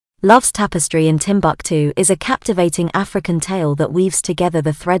Love's Tapestry in Timbuktu is a captivating African tale that weaves together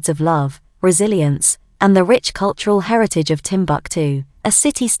the threads of love, resilience, and the rich cultural heritage of Timbuktu, a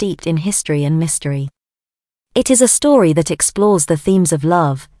city steeped in history and mystery. It is a story that explores the themes of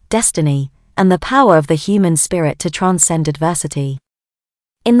love, destiny, and the power of the human spirit to transcend adversity.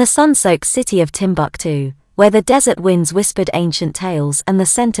 In the sun-soaked city of Timbuktu, where the desert winds whispered ancient tales and the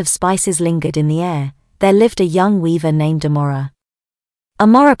scent of spices lingered in the air, there lived a young weaver named Amora.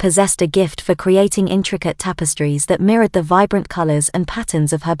 Amora possessed a gift for creating intricate tapestries that mirrored the vibrant colors and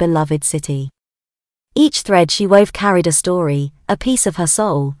patterns of her beloved city. Each thread she wove carried a story, a piece of her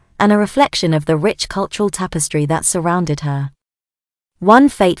soul, and a reflection of the rich cultural tapestry that surrounded her. One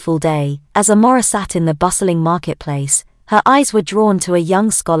fateful day, as Amora sat in the bustling marketplace, her eyes were drawn to a young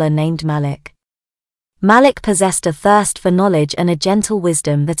scholar named Malik. Malik possessed a thirst for knowledge and a gentle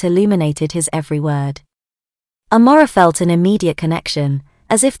wisdom that illuminated his every word. Amora felt an immediate connection,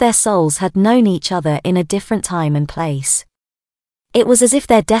 as if their souls had known each other in a different time and place. It was as if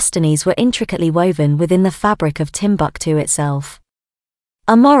their destinies were intricately woven within the fabric of Timbuktu itself.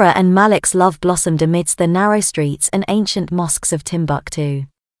 Amora and Malik's love blossomed amidst the narrow streets and ancient mosques of Timbuktu.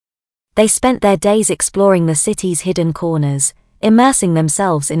 They spent their days exploring the city's hidden corners, immersing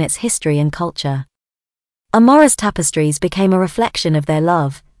themselves in its history and culture. Amora's tapestries became a reflection of their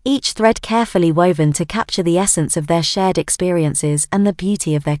love, each thread carefully woven to capture the essence of their shared experiences and the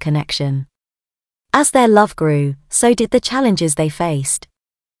beauty of their connection. As their love grew, so did the challenges they faced.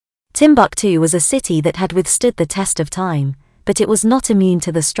 Timbuktu was a city that had withstood the test of time, but it was not immune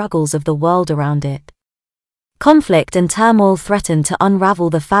to the struggles of the world around it. Conflict and turmoil threatened to unravel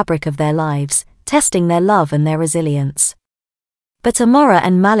the fabric of their lives, testing their love and their resilience. But Amora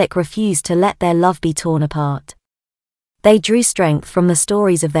and Malik refused to let their love be torn apart. They drew strength from the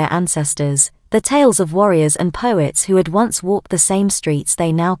stories of their ancestors, the tales of warriors and poets who had once walked the same streets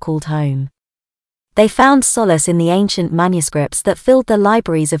they now called home. They found solace in the ancient manuscripts that filled the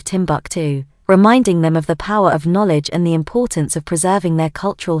libraries of Timbuktu, reminding them of the power of knowledge and the importance of preserving their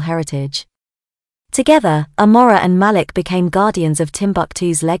cultural heritage. Together, Amora and Malik became guardians of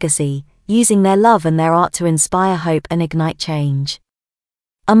Timbuktu's legacy, using their love and their art to inspire hope and ignite change.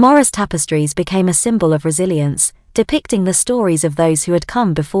 Amora's tapestries became a symbol of resilience, depicting the stories of those who had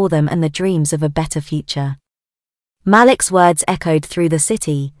come before them and the dreams of a better future. Malik's words echoed through the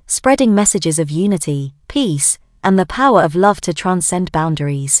city, spreading messages of unity, peace, and the power of love to transcend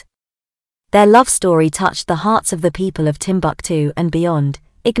boundaries. Their love story touched the hearts of the people of Timbuktu and beyond,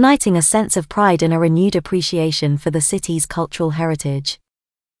 igniting a sense of pride and a renewed appreciation for the city's cultural heritage.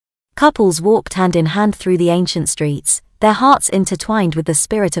 Couples walked hand in hand through the ancient streets, their hearts intertwined with the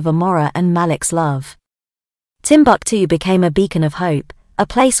spirit of Amora and Malik's love. Timbuktu became a beacon of hope, a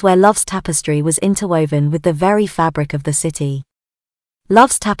place where love's tapestry was interwoven with the very fabric of the city.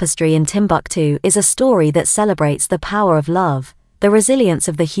 Love's Tapestry in Timbuktu is a story that celebrates the power of love, the resilience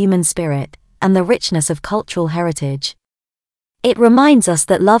of the human spirit, and the richness of cultural heritage. It reminds us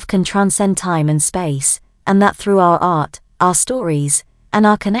that love can transcend time and space, and that through our art, our stories, and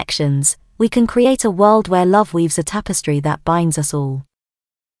our connections, we can create a world where love weaves a tapestry that binds us all.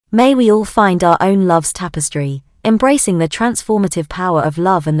 May we all find our own love's tapestry, embracing the transformative power of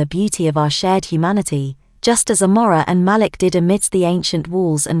love and the beauty of our shared humanity, just as Amora and Malik did amidst the ancient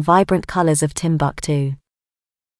walls and vibrant colors of Timbuktu.